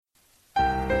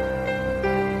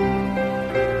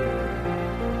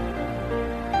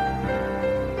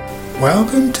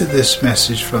Welcome to this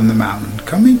message from the mountain,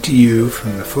 coming to you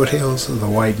from the foothills of the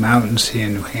White Mountains here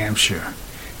in New Hampshire.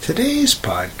 Today's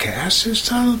podcast is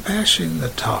titled Passing the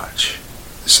Torch.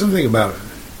 There's something about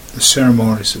the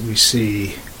ceremonies that we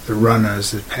see, the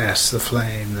runners that pass the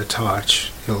flame, the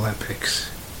torch, the Olympics,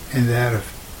 and that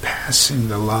of passing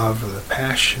the love or the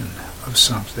passion of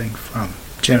something from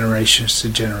generations to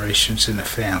generations in a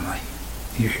family.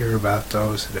 You hear about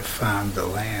those that have farmed the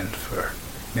land for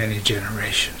many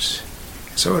generations.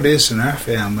 So it is in our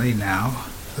family now.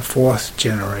 The fourth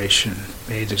generation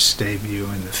made its debut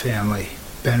in the family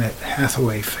Bennett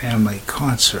Hathaway family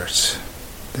concerts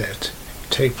that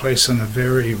take place on a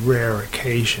very rare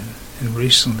occasion. And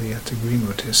recently at the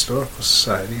Greenwood Historical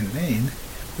Society in Maine,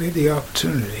 we had the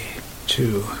opportunity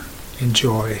to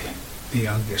enjoy the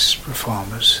youngest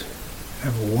performers. I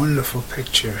have a wonderful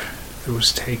picture that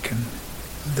was taken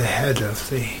of the head of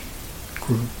the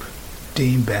group,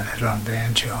 Dean Bennett on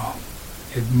banjo,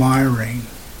 admiring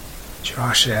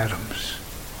Josh Adams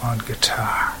on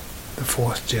guitar, the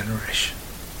fourth generation.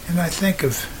 And I think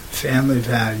of family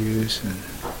values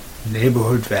and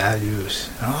neighborhood values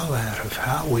and all that, of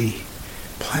how we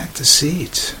plant the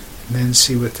seeds and then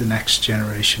see what the next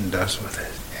generation does with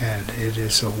it. And it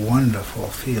is a wonderful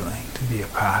feeling to be a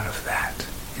part of that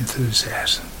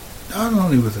enthusiasm, not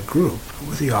only with the group, but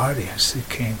with the audience that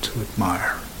came to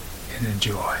admire and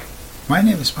enjoy. My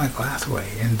name is Michael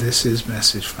Hathaway, and this is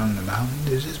Message from the Mountain.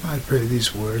 It is my prayer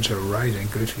these words are right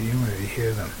and good for you when you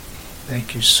hear them.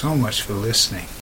 Thank you so much for listening.